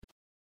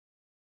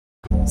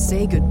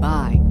Say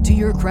goodbye to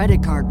your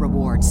credit card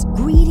rewards.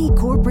 Greedy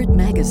corporate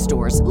mega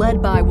stores,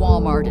 led by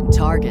Walmart and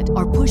Target,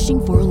 are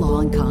pushing for a law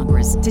in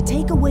Congress to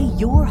take away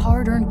your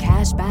hard-earned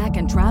cash back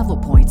and travel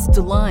points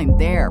to line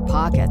their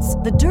pockets.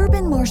 The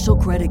Durbin-Marshall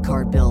credit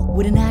card bill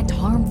would enact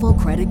harmful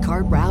credit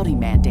card routing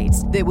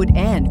mandates that would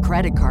end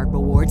credit card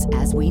rewards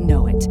as we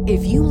know it.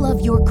 If you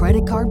love your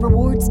credit card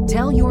rewards,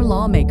 tell your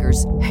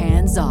lawmakers,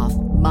 hands off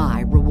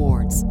my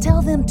rewards.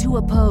 Tell them to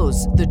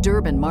oppose the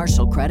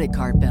Durbin-Marshall credit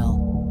card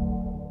bill.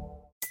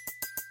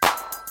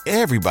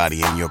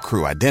 Everybody in your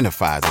crew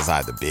identifies as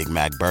either Big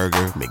Mac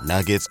Burger,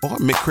 McNuggets, or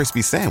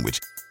McCrispy Sandwich.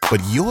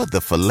 But you're the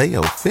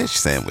Filet-O-Fish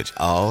Sandwich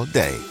all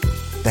day.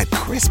 That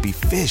crispy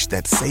fish,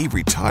 that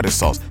savory tartar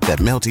sauce, that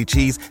melty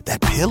cheese,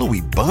 that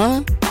pillowy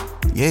bun.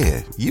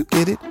 Yeah, you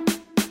get it.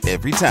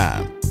 Every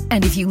time.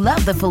 And if you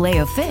love the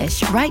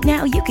Filet-O-Fish, right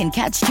now you can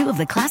catch two of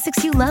the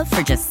classics you love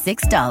for just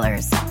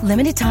 $6.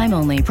 Limited time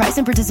only. Price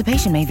and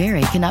participation may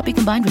vary. Cannot be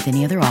combined with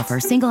any other offer.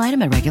 Single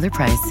item at regular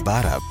price.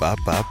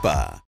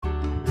 Ba-da-ba-ba-ba.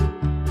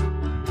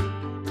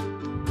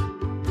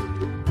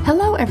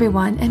 Hello,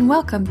 everyone, and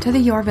welcome to the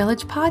Your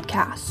Village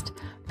podcast,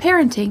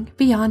 Parenting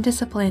Beyond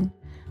Discipline,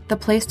 the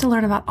place to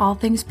learn about all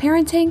things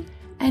parenting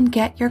and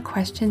get your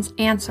questions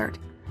answered.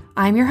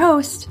 I'm your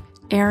host,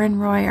 Erin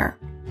Royer.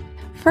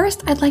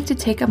 First, I'd like to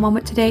take a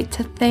moment today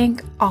to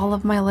thank all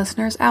of my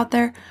listeners out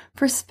there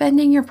for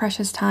spending your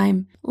precious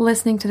time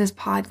listening to this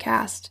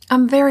podcast.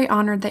 I'm very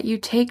honored that you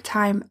take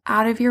time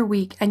out of your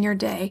week and your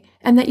day,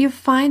 and that you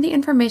find the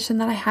information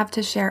that I have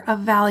to share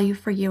of value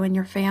for you and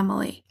your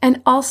family.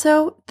 And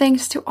also,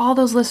 thanks to all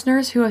those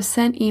listeners who have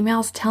sent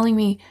emails telling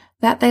me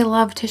that they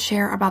love to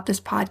share about this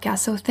podcast.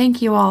 So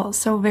thank you all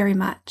so very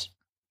much.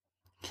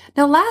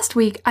 Now, last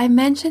week, I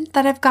mentioned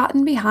that I've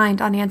gotten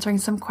behind on answering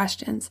some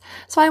questions,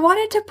 so I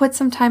wanted to put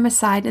some time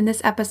aside in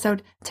this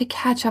episode to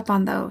catch up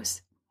on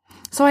those.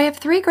 So I have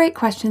 3 great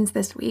questions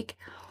this week,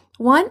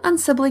 one on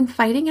sibling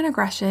fighting and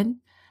aggression,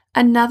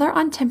 another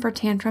on temper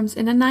tantrums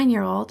in a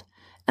 9-year-old,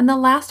 and the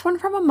last one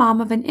from a mom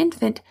of an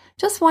infant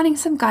just wanting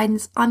some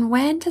guidance on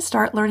when to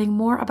start learning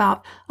more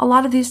about a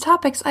lot of these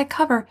topics I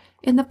cover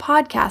in the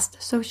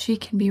podcast so she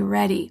can be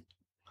ready.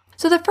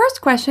 So the first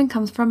question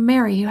comes from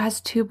Mary, who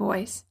has 2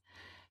 boys.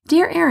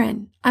 Dear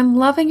Erin, I'm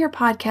loving your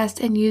podcast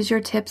and use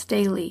your tips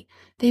daily.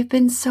 They've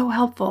been so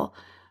helpful,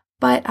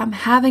 but I'm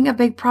having a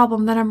big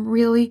problem that I'm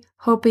really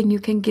hoping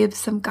you can give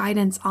some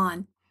guidance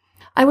on.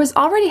 I was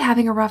already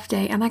having a rough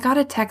day and I got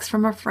a text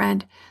from a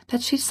friend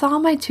that she saw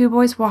my 2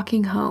 boys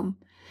walking home.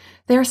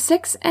 They're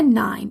 6 and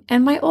 9,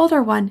 and my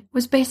older one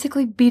was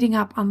basically beating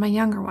up on my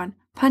younger one,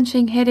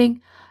 punching,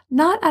 hitting,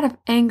 not out of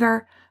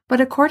anger, but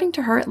according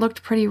to her it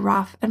looked pretty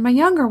rough, and my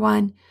younger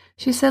one,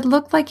 she said,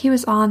 looked like he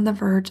was on the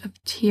verge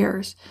of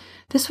tears.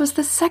 This was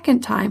the second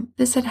time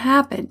this had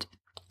happened.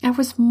 I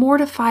was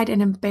mortified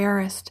and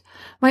embarrassed.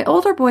 My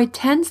older boy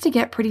tends to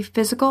get pretty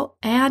physical,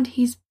 and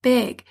he's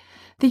big.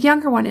 The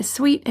younger one is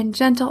sweet and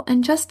gentle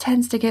and just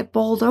tends to get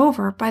bowled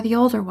over by the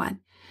older one.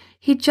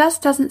 He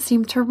just doesn't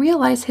seem to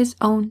realize his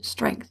own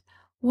strength.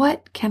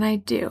 What can I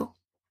do?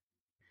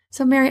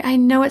 So, Mary, I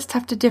know it's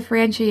tough to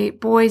differentiate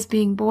boys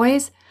being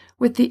boys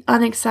with the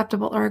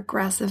unacceptable or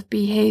aggressive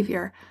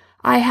behavior.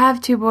 I have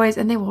 2 boys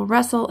and they will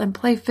wrestle and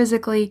play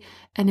physically,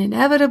 and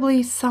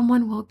inevitably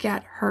someone will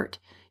get hurt,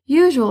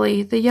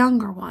 usually the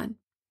younger one.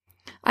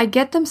 I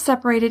get them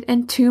separated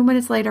and 2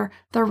 minutes later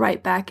they're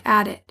right back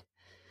at it.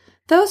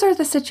 Those are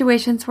the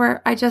situations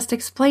where I just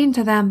explain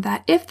to them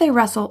that if they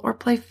wrestle or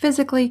play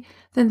physically,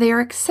 then they are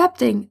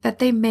accepting that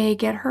they may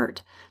get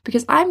hurt,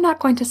 because I'm not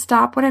going to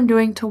stop what I'm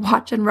doing to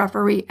watch and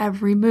referee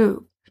every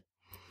move.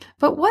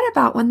 But what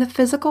about when the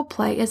physical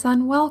play is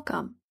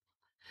unwelcome?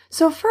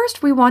 So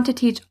first, we want to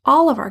teach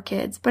all of our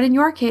kids, but in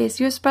your case,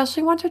 you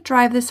especially want to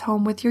drive this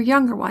home with your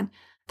younger one,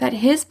 that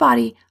his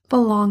body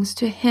belongs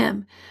to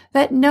him,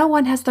 that no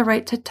one has the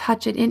right to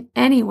touch it in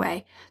any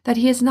way that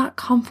he is not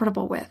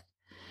comfortable with.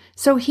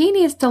 So he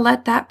needs to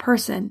let that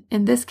person,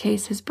 in this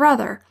case his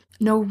brother,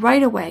 know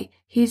right away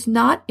he's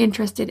not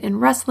interested in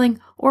wrestling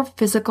or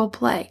physical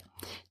play.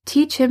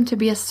 Teach him to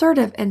be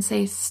assertive and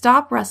say,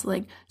 stop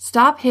wrestling,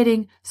 stop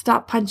hitting,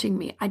 stop punching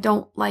me. I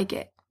don't like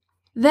it.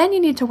 Then you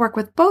need to work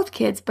with both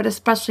kids, but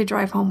especially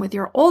drive home with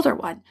your older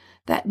one,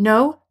 that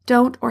no,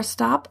 don't, or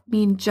stop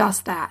mean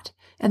just that,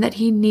 and that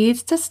he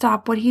needs to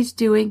stop what he's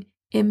doing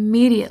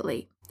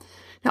immediately.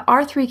 Now,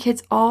 our 3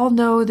 kids all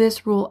know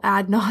this rule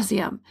ad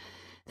nauseum.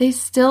 They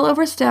still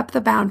overstep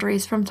the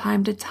boundaries from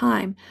time to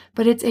time,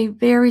 but it's a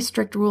very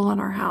strict rule in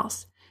our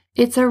house.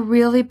 It's a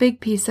really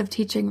big piece of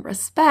teaching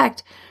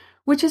respect,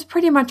 which is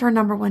pretty much our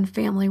number 1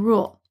 family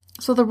rule.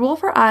 So the rule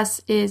for us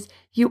is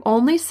you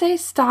only say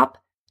stop,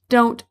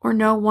 don't, or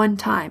no 1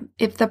 time.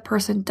 If the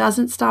person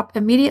doesn't stop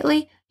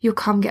immediately, you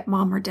come get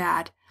mom or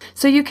dad.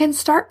 So you can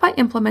start by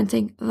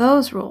implementing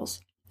those rules.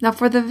 Now,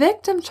 for the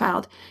victim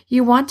child,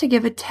 you want to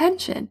give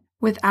attention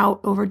without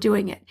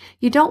overdoing it.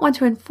 You don't want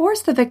to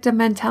enforce the victim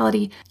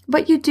mentality,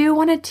 but you do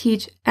want to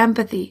teach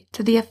empathy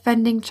to the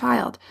offending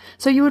child.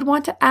 So you would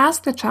want to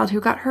ask the child who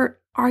got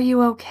hurt, are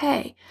you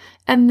okay?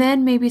 And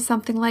then maybe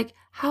something like,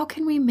 how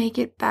can we make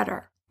it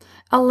better?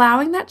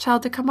 allowing that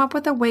child to come up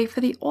with a way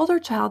for the older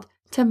child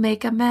to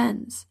make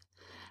amends.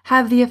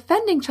 Have the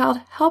offending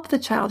child help the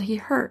child he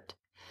hurt.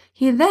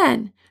 He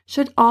then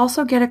should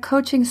also get a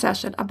coaching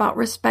session about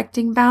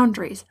respecting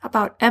boundaries,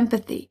 about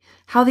empathy,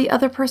 how the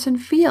other person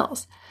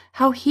feels,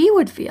 how he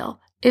would feel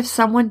if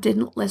someone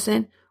didn't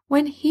listen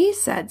when he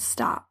said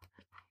stop.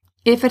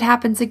 If it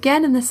happens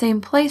again in the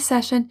same play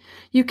session,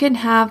 you can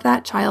have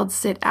that child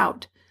sit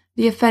out.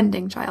 The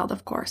offending child,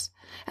 of course.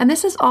 And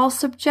this is all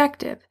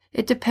subjective.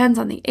 It depends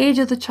on the age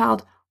of the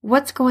child,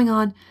 what's going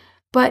on,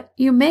 but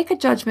you make a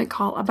judgment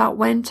call about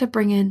when to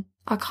bring in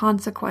a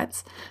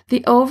consequence.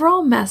 The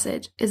overall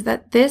message is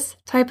that this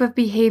type of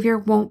behavior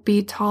won't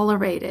be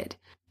tolerated.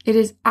 It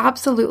is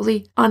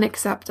absolutely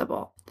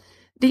unacceptable.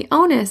 The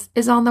onus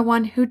is on the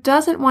one who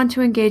doesn't want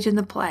to engage in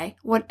the play,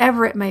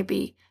 whatever it may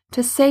be,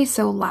 to say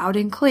so loud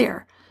and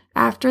clear.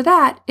 After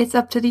that, it's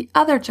up to the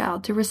other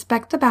child to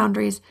respect the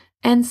boundaries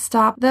and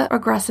stop the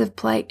aggressive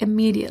play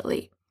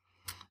immediately.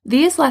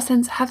 These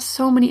lessons have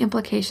so many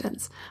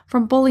implications,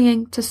 from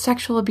bullying to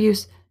sexual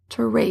abuse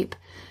to rape.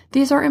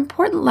 These are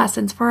important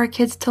lessons for our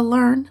kids to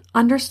learn,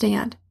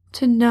 understand,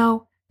 to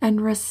know,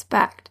 and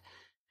respect.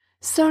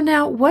 So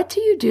now, what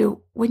do you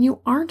do when you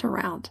aren't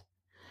around?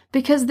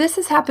 Because this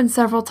has happened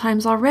several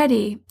times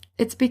already,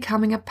 it's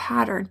becoming a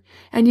pattern,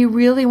 and you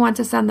really want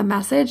to send the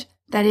message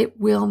that it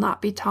will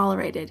not be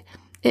tolerated.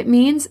 It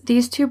means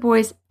these two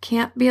boys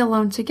can't be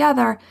alone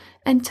together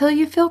until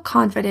you feel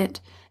confident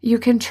you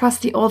can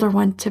trust the older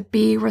one to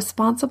be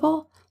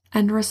responsible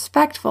and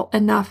respectful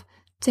enough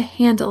to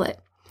handle it.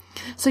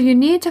 So you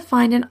need to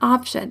find an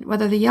option,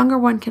 whether the younger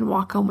one can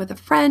walk home with a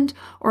friend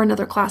or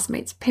another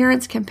classmate's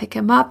parents can pick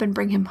him up and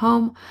bring him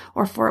home,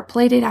 or for a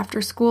play date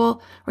after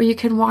school, or you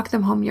can walk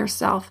them home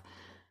yourself.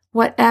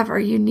 Whatever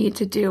you need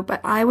to do,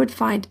 but I would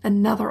find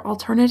another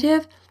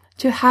alternative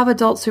to have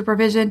adult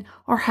supervision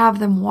or have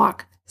them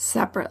walk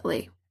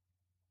separately.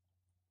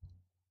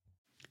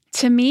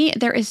 To me,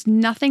 there is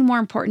nothing more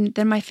important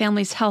than my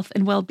family's health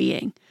and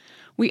well-being.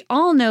 We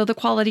all know the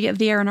quality of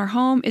the air in our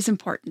home is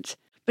important.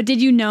 But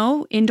did you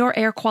know indoor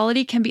air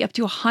quality can be up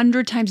to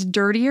 100 times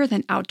dirtier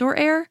than outdoor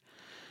air?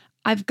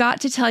 I've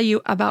got to tell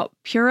you about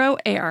Puro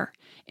Air.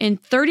 In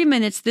 30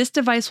 minutes, this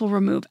device will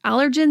remove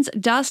allergens,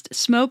 dust,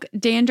 smoke,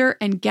 dander,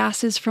 and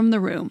gases from the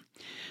room.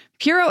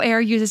 Puro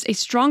Air uses a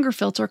stronger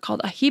filter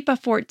called a HEPA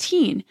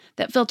 14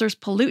 that filters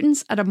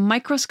pollutants at a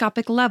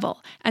microscopic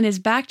level and is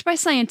backed by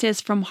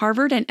scientists from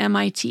Harvard and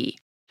MIT.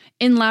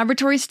 In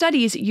laboratory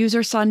studies,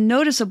 users saw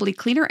noticeably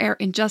cleaner air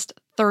in just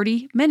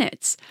 30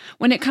 minutes.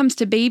 When it comes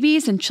to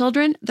babies and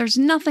children, there's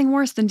nothing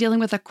worse than dealing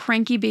with a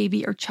cranky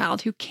baby or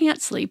child who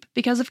can't sleep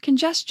because of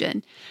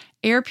congestion.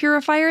 Air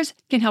purifiers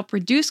can help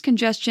reduce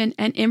congestion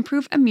and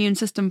improve immune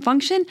system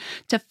function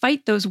to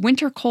fight those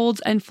winter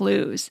colds and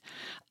flus.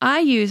 I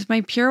use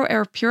my Puro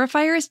Air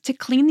purifiers to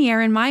clean the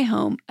air in my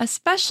home,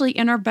 especially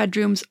in our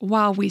bedrooms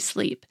while we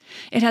sleep.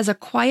 It has a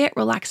quiet,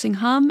 relaxing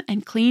hum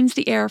and cleans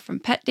the air from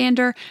pet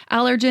dander,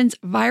 allergens,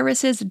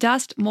 viruses,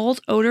 dust,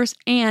 mold, odors,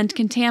 and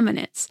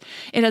contaminants.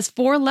 It has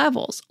 4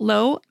 levels: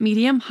 low,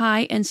 medium,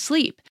 high, and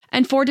sleep,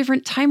 and 4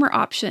 different timer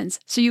options,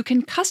 so you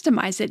can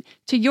customize it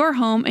to your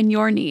home and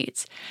your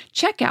needs.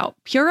 Check out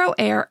Puro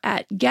Air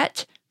at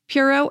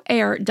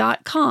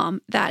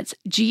getpuroair.com. That's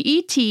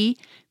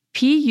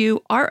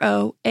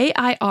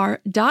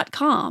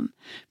GETPUROAIR.com.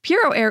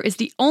 Puro Air is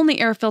the only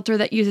air filter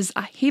that uses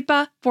a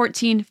HEPA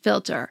 14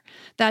 filter.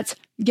 That's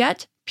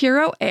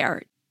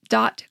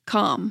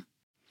getpuroair.com.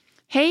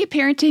 Hey,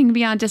 Parenting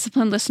Beyond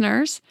Discipline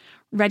listeners.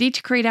 Ready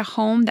to create a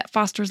home that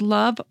fosters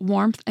love,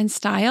 warmth, and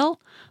style?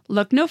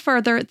 Look no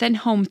further than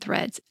Home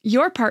Threads,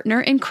 your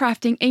partner in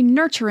crafting a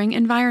nurturing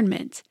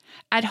environment.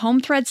 At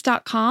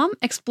HomeThreads.com,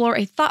 explore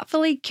a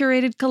thoughtfully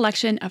curated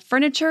collection of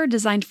furniture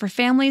designed for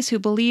families who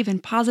believe in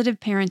positive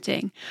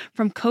parenting.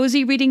 From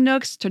cozy reading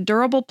nooks to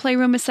durable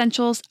playroom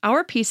essentials,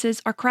 our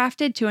pieces are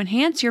crafted to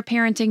enhance your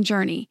parenting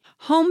journey.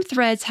 Home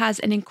Threads has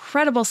an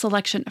incredible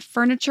selection of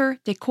furniture,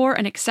 decor,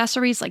 and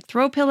accessories like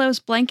throw pillows,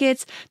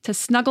 blankets, to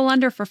snuggle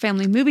under for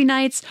family movie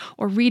nights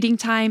or reading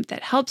time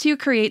that helps you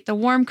create the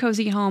warm,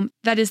 cozy home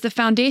that is the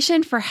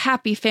foundation for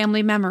happy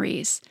family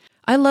memories.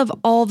 I love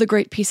all the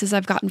great pieces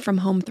I've gotten from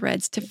Home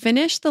Threads to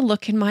finish the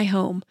look in my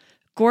home.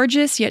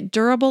 Gorgeous yet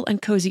durable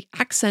and cozy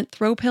accent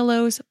throw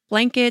pillows,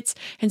 blankets,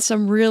 and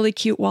some really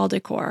cute wall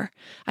decor.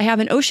 I have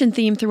an ocean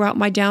theme throughout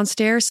my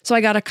downstairs, so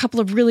I got a couple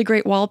of really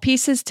great wall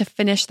pieces to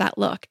finish that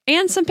look,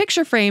 and some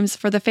picture frames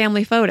for the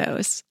family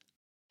photos.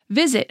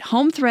 Visit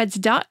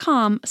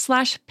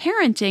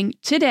homethreads.com/parenting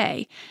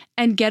today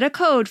and get a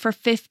code for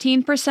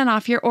 15%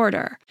 off your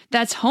order.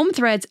 That's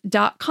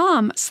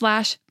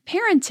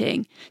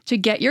homethreads.com/parenting to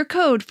get your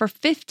code for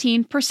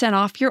 15%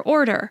 off your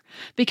order,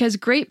 because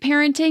great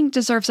parenting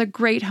deserves a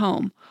great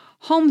home.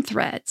 Home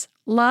Threads.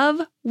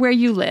 Love where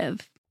you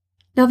live.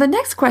 Now the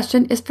next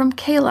question is from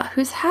Kayla,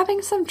 who's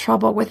having some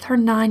trouble with her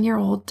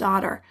 9-year-old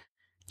daughter.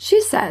 She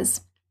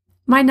says,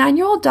 "My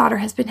 9-year-old daughter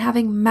has been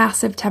having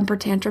massive temper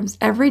tantrums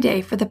every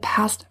day for the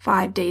past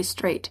 5 days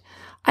straight.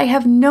 I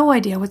have no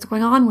idea what's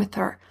going on with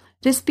her.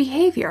 This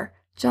behavior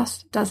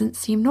just doesn't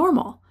seem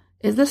normal.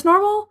 Is this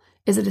normal?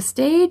 Is it a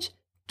stage?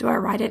 Do I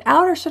write it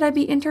out or should I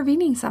be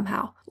intervening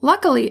somehow?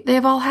 Luckily, they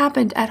have all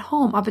happened at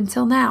home up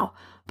until now,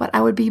 but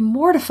I would be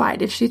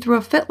mortified if she threw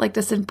a fit like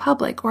this in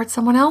public or at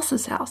someone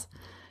else's house.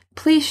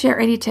 Please share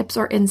any tips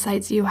or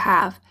insights you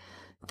have.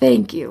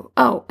 Thank you.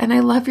 Oh, and I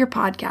love your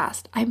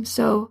podcast. I'm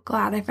so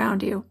glad I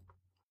found you.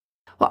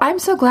 Well, I'm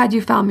so glad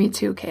you found me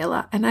too,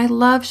 Kayla, and I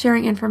love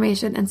sharing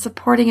information and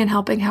supporting and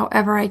helping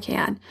however I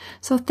can.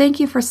 So thank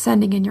you for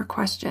sending in your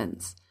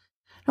questions.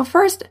 Now,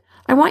 first,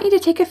 I want you to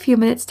take a few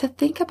minutes to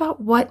think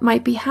about what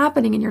might be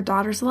happening in your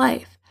daughter's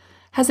life.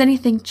 Has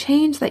anything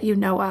changed that you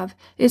know of?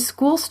 Is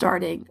school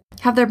starting?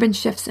 Have there been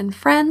shifts in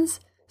friends,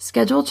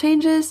 schedule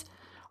changes?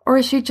 Or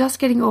is she just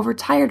getting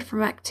overtired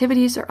from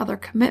activities or other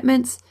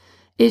commitments?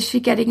 Is she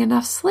getting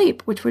enough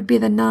sleep, which would be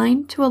the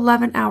 9 to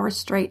 11 hours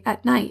straight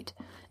at night?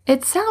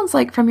 It sounds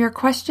like from your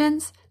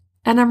questions,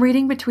 and I'm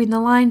reading between the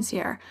lines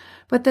here,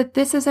 but that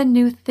this is a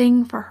new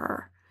thing for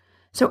her.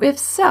 So if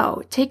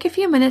so, take a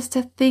few minutes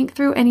to think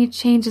through any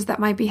changes that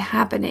might be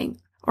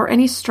happening or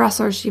any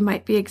stressors she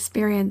might be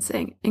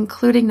experiencing,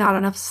 including not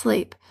enough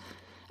sleep.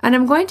 And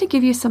I'm going to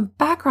give you some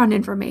background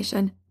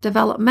information,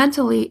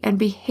 developmentally and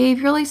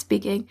behaviorally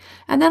speaking,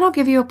 and then I'll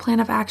give you a plan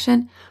of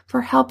action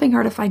for helping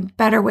her to find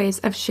better ways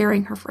of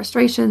sharing her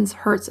frustrations,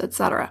 hurts,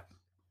 etc.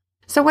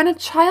 So when a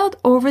child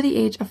over the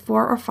age of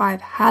 4 or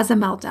 5 has a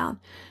meltdown,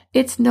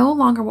 it's no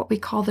longer what we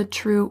call the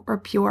true or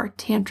pure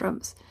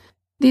tantrums.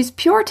 These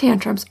pure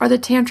tantrums are the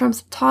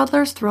tantrums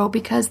toddlers throw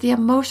because the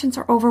emotions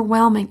are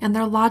overwhelming and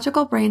their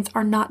logical brains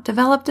are not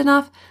developed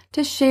enough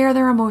to share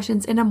their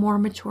emotions in a more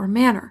mature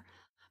manner.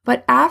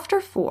 But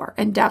after 4,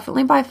 and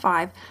definitely by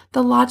 5,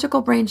 the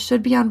logical brain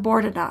should be on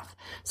board enough.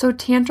 So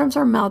tantrums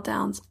or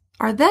meltdowns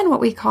are then what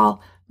we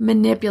call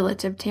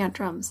manipulative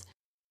tantrums.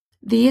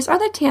 These are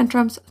the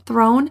tantrums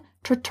thrown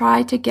to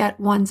try to get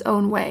one's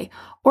own way,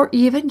 or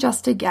even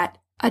just to get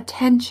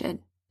attention.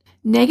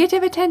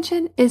 Negative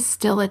attention is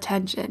still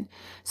attention.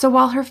 So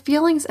while her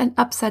feelings and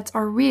upsets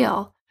are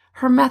real,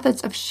 her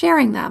methods of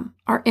sharing them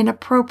are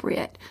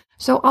inappropriate.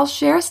 So I'll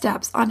share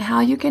steps on how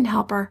you can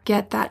help her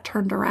get that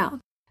turned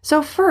around.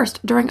 So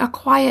first, during a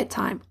quiet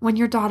time, when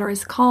your daughter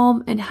is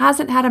calm and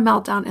hasn't had a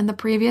meltdown in the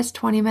previous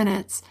 20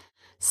 minutes,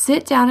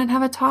 sit down and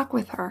have a talk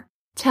with her.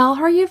 Tell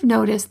her you've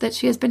noticed that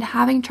she has been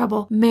having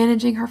trouble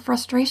managing her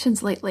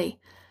frustrations lately.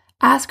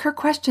 Ask her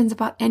questions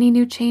about any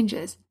new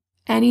changes,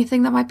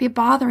 anything that might be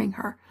bothering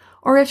her,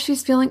 or if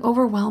she's feeling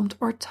overwhelmed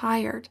or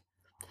tired.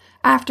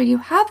 After you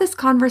have this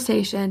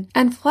conversation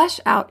and flesh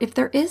out if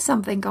there is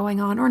something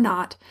going on or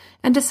not,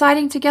 and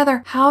deciding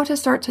together how to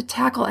start to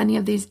tackle any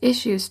of these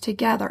issues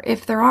together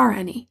if there are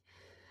any,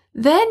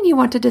 then you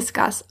want to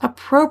discuss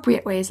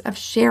appropriate ways of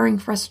sharing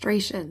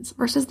frustrations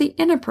versus the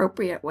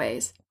inappropriate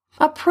ways.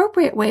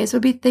 Appropriate ways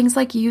would be things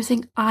like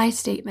using I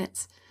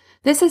statements.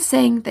 This is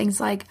saying things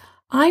like,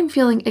 I'm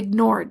feeling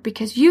ignored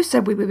because you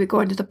said we would be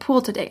going to the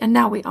pool today and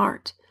now we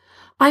aren't.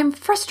 I'm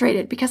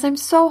frustrated because I'm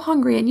so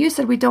hungry and you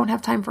said we don't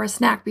have time for a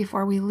snack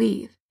before we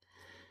leave.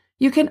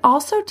 You can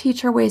also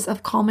teach her ways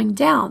of calming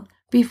down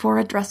before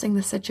addressing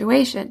the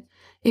situation.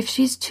 If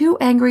she's too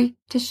angry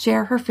to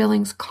share her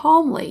feelings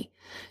calmly,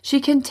 she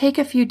can take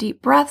a few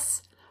deep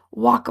breaths,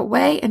 walk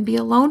away and be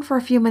alone for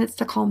a few minutes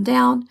to calm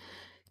down,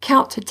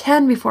 count to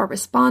 10 before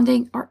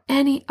responding, or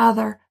any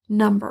other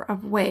number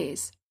of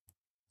ways.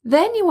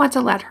 Then you want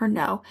to let her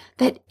know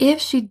that if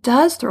she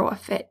does throw a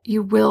fit,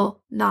 you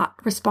will not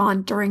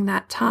respond during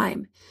that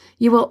time.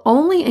 You will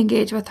only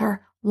engage with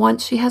her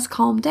once she has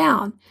calmed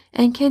down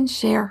and can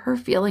share her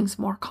feelings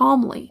more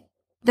calmly.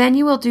 Then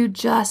you will do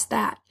just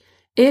that.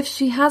 If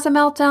she has a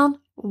meltdown,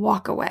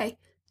 walk away.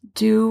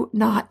 Do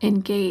not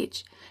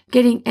engage.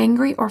 Getting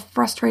angry or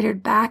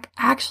frustrated back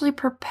actually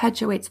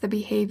perpetuates the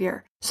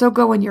behavior. So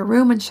go in your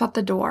room and shut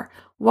the door.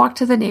 Walk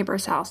to the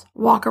neighbor's house.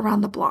 Walk around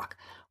the block.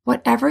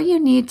 Whatever you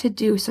need to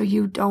do so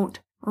you don't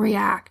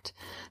react.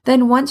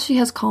 Then once she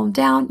has calmed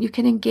down, you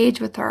can engage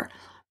with her,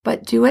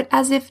 but do it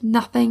as if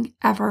nothing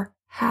ever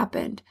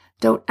happened.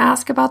 Don't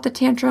ask about the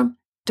tantrum.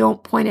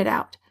 Don't point it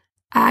out.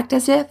 Act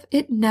as if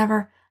it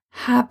never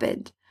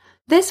happened.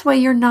 This way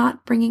you're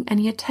not bringing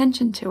any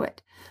attention to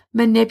it.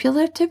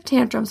 Manipulative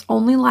tantrums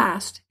only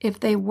last if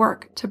they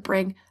work to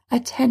bring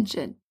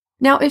attention.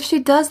 Now, if she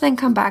does then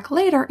come back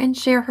later and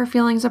share her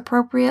feelings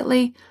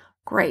appropriately,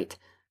 great.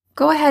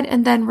 Go ahead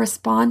and then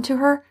respond to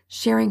her,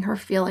 sharing her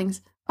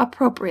feelings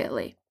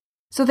appropriately.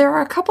 So there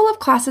are a couple of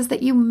classes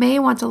that you may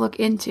want to look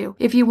into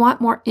if you want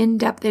more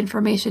in-depth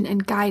information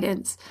and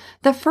guidance.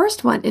 The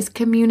first one is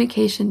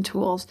communication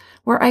tools,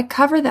 where I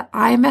cover the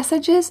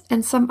iMessages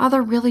and some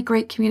other really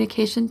great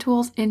communication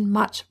tools in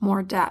much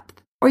more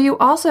depth. Or you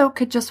also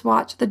could just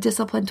watch the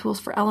discipline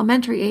tools for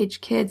elementary age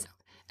kids,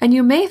 and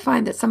you may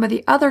find that some of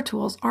the other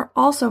tools are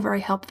also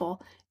very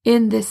helpful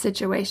in this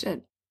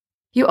situation.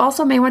 You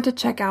also may want to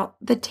check out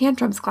the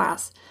tantrums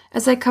class,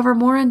 as I cover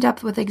more in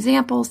depth with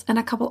examples and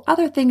a couple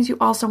other things you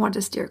also want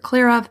to steer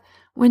clear of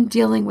when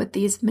dealing with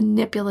these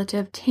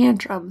manipulative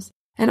tantrums.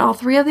 And all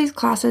 3 of these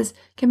classes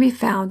can be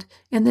found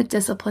in the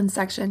discipline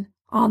section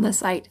on the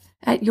site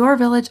at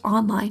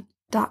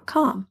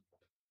yourvillageonline.com.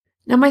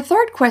 Now, my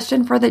third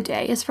question for the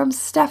day is from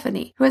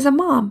Stephanie, who is a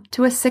mom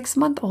to a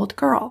 6-month-old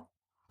girl.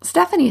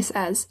 Stephanie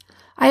says,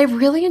 I have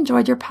really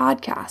enjoyed your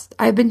podcast.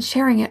 I've been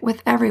sharing it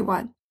with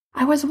everyone.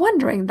 I was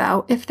wondering,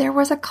 though, if there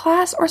was a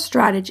class or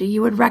strategy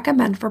you would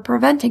recommend for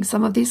preventing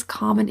some of these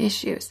common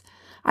issues.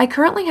 I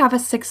currently have a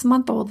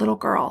 6-month-old little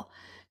girl.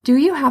 Do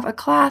you have a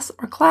class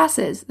or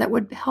classes that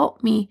would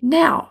help me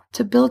now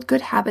to build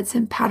good habits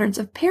and patterns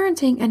of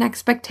parenting and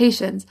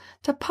expectations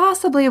to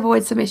possibly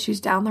avoid some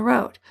issues down the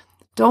road?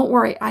 Don't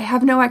worry, I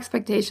have no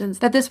expectations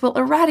that this will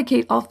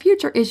eradicate all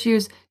future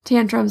issues,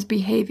 tantrums,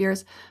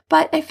 behaviors,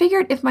 but I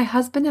figured if my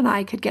husband and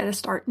I could get a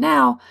start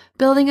now,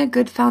 building a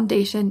good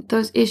foundation,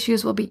 those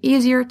issues will be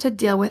easier to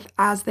deal with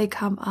as they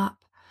come up.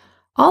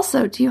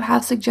 Also, do you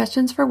have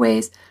suggestions for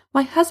ways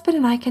my husband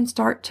and I can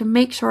start to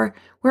make sure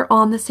we're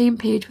on the same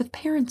page with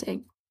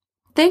parenting?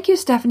 Thank you,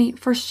 Stephanie,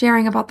 for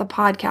sharing about the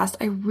podcast.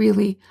 I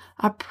really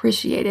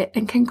appreciate it.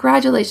 And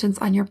congratulations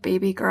on your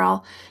baby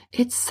girl.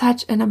 It's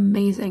such an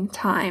amazing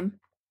time.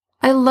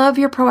 I love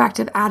your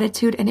proactive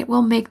attitude, and it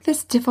will make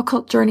this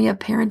difficult journey of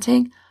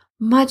parenting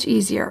much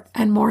easier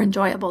and more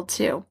enjoyable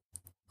too.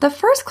 The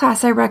first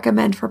class I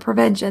recommend for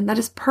prevention that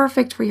is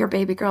perfect for your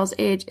baby girl's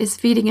age is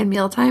Feeding and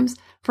Mealtimes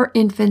for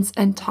infants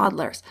and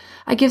toddlers.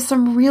 I give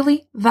some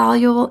really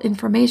valuable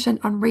information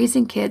on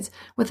raising kids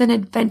with an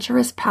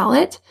adventurous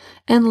palate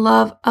and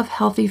love of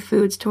healthy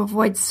foods to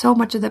avoid so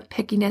much of the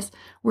pickiness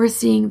we're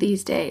seeing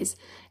these days.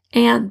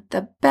 And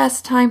the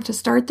best time to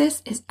start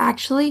this is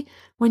actually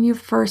when you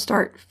first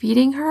start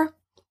feeding her,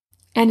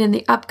 and in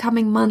the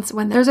upcoming months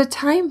when there's a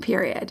time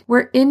period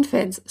where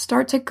infants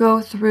start to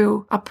go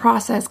through a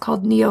process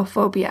called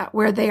neophobia,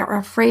 where they are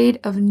afraid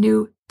of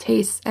new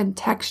tastes and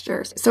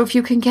textures. So if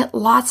you can get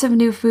lots of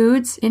new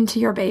foods into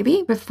your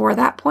baby before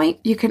that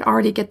point, you can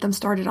already get them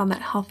started on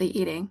that healthy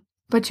eating.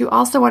 But you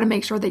also want to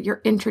make sure that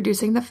you're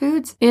introducing the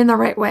foods in the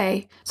right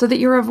way so that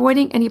you're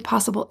avoiding any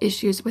possible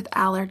issues with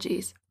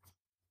allergies.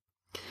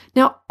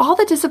 Now, all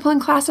the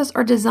discipline classes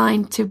are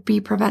designed to be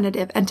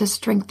preventative and to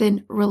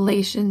strengthen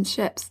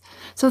relationships.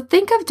 So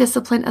think of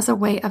discipline as a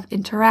way of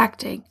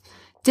interacting.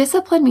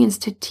 Discipline means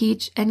to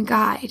teach and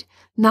guide,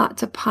 not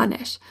to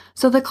punish.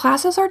 So the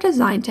classes are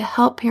designed to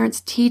help parents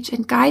teach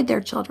and guide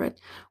their children,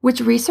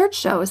 which research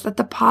shows that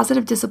the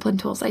positive discipline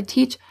tools I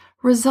teach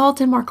result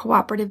in more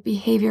cooperative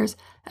behaviors,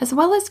 as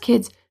well as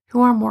kids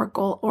who are more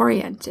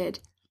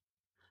goal-oriented.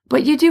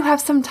 But you do have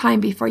some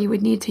time before you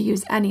would need to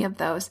use any of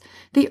those.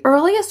 The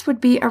earliest would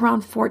be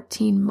around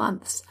 14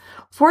 months.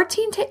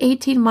 14 to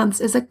 18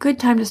 months is a good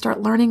time to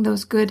start learning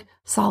those good,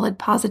 solid,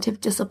 positive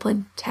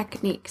discipline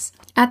techniques.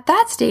 At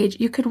that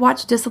stage, you could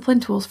watch discipline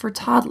tools for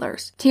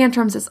toddlers.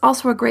 Tantrums is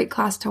also a great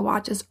class to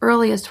watch as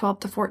early as 12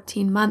 to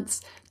 14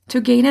 months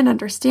to gain an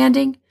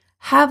understanding,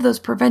 have those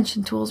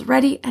prevention tools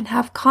ready, and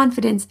have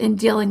confidence in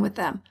dealing with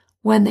them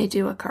when they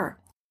do occur.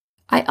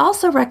 I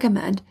also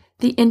recommend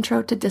the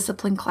Intro to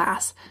Discipline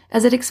class,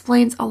 as it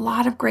explains a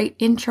lot of great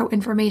intro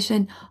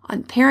information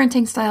on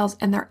parenting styles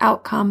and their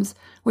outcomes,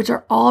 which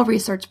are all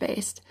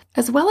research-based,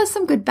 as well as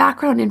some good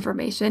background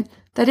information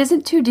that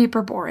isn't too deep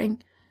or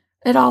boring.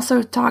 It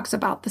also talks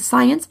about the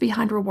science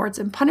behind rewards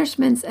and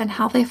punishments and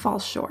how they fall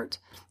short.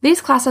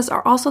 These classes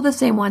are also the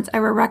same ones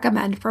I would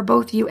recommend for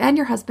both you and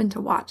your husband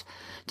to watch,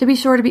 to be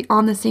sure to be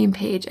on the same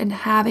page and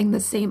having the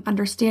same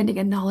understanding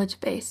and knowledge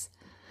base.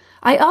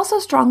 I also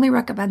strongly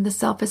recommend the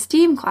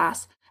Self-Esteem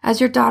class, as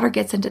your daughter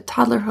gets into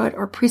toddlerhood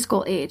or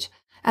preschool age,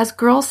 as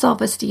girls'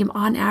 self-esteem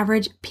on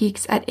average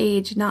peaks at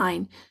age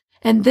 9.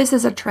 And this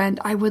is a trend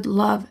I would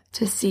love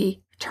to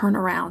see turn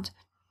around.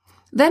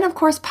 Then, of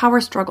course, Power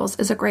Struggles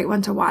is a great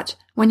one to watch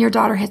when your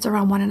daughter hits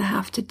around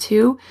 1.5 to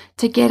 2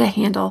 to get a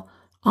handle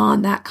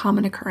on that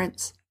common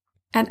occurrence.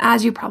 And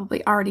as you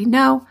probably already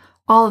know,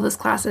 all of those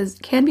classes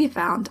can be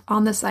found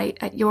on the site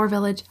at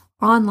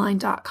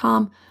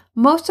yourvillageonline.com.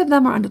 Most of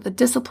them are under the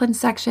discipline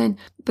section,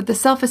 but the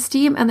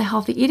self-esteem and the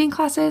healthy eating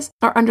classes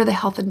are under the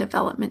health and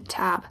development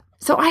tab.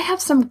 So I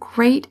have some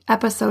great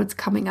episodes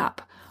coming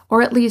up,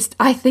 or at least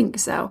I think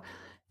so.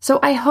 So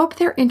I hope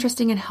they're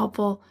interesting and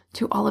helpful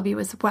to all of you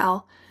as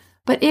well.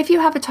 But if you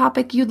have a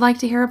topic you'd like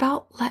to hear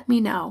about, let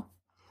me know.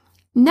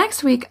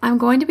 Next week, I'm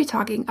going to be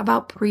talking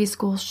about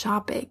preschool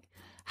shopping.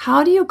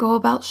 How do you go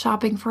about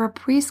shopping for a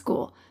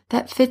preschool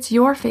that fits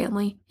your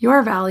family,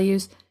 your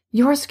values,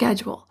 your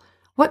schedule?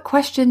 What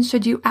questions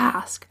should you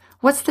ask?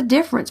 What's the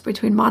difference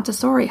between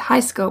Montessori,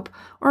 High Scope,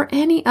 or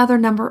any other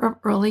number of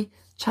early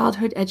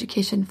childhood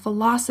education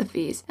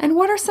philosophies? And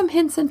what are some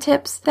hints and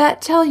tips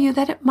that tell you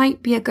that it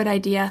might be a good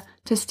idea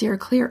to steer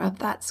clear of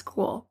that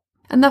school?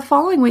 And the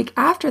following week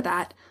after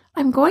that,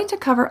 I'm going to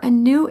cover a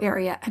new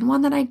area and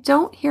one that I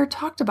don't hear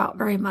talked about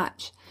very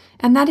much,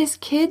 and that is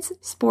kids,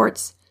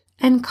 sports,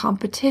 and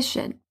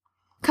competition.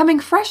 Coming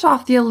fresh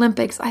off the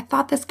Olympics, I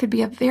thought this could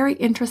be a very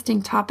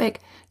interesting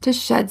topic to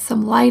shed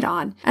some light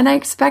on, and I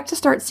expect to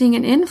start seeing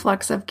an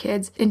influx of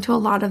kids into a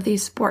lot of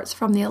these sports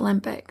from the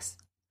Olympics.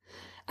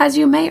 As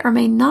you may or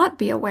may not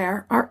be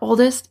aware, our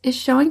oldest is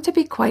showing to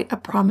be quite a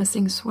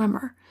promising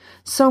swimmer,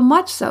 so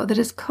much so that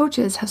his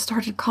coaches have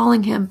started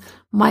calling him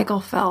Michael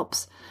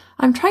Phelps.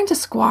 I'm trying to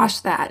squash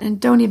that, and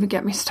don't even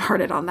get me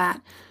started on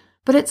that.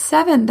 But at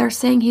 7, they're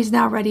saying he's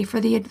now ready for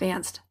the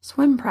advanced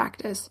swim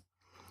practice.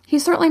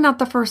 He's certainly not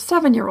the first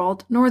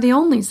 7-year-old, nor the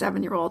only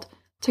 7-year-old,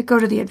 to go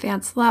to the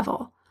advanced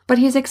level, but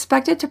he's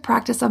expected to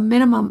practice a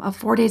minimum of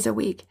 4 days a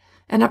week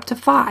and up to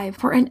 5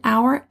 for an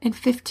hour and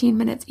 15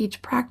 minutes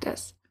each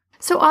practice.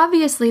 So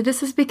obviously,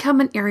 this has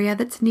become an area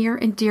that's near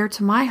and dear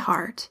to my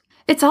heart.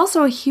 It's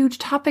also a huge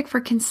topic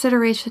for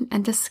consideration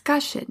and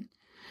discussion.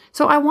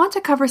 So I want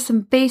to cover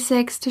some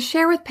basics to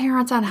share with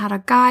parents on how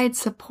to guide,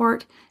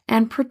 support,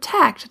 and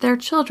protect their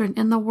children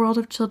in the world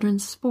of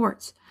children's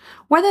sports,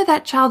 whether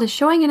that child is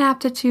showing an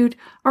aptitude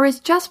or is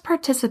just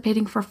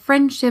participating for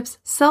friendships,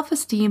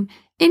 self-esteem,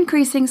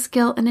 increasing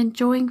skill, and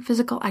enjoying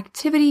physical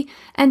activity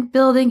and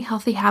building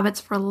healthy habits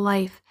for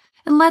life.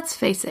 And let's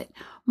face it,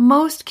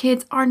 most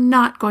kids are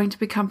not going to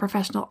become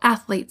professional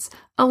athletes,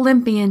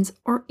 Olympians,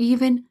 or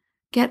even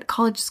get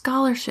college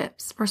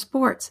scholarships for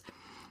sports.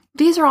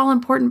 These are all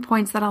important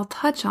points that I'll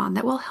touch on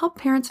that will help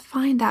parents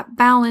find that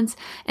balance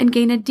and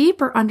gain a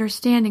deeper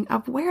understanding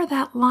of where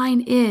that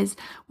line is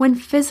when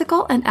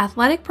physical and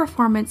athletic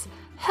performance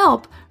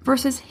help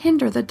versus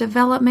hinder the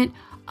development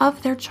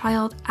of their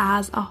child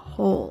as a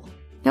whole.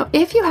 Now,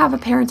 if you have a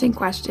parenting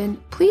question,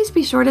 please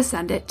be sure to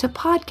send it to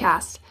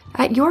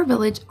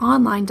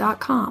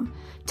podcast@yourvillageonline.com.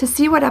 To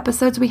see what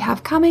episodes we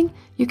have coming,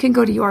 you can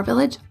go to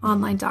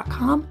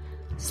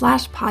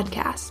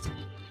yourvillageonline.com/podcast.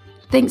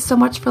 Thanks so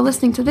much for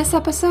listening to this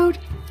episode,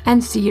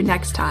 and see you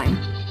next time.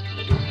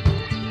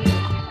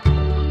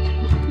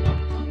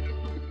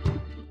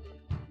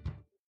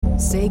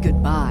 Say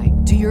goodbye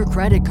to your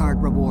credit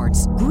card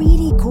rewards.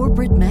 Greedy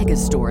corporate mega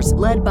stores,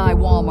 led by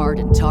Walmart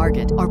and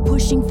Target, are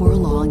pushing for a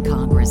law in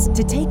Congress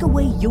to take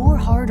away your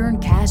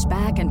hard-earned cash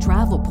back and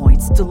travel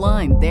points to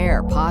line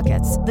their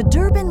pockets. The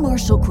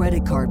Durbin-Marshall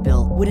credit card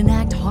bill would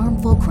enact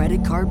harmful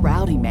credit card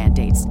routing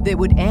mandates that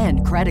would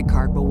end credit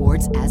card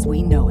rewards as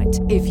we know it.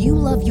 If you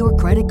love your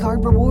credit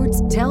card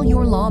rewards, tell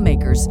your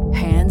lawmakers,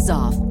 hands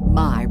off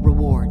my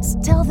rewards.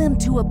 Tell them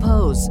to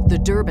oppose the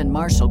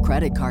Durbin-Marshall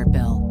credit card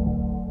bill.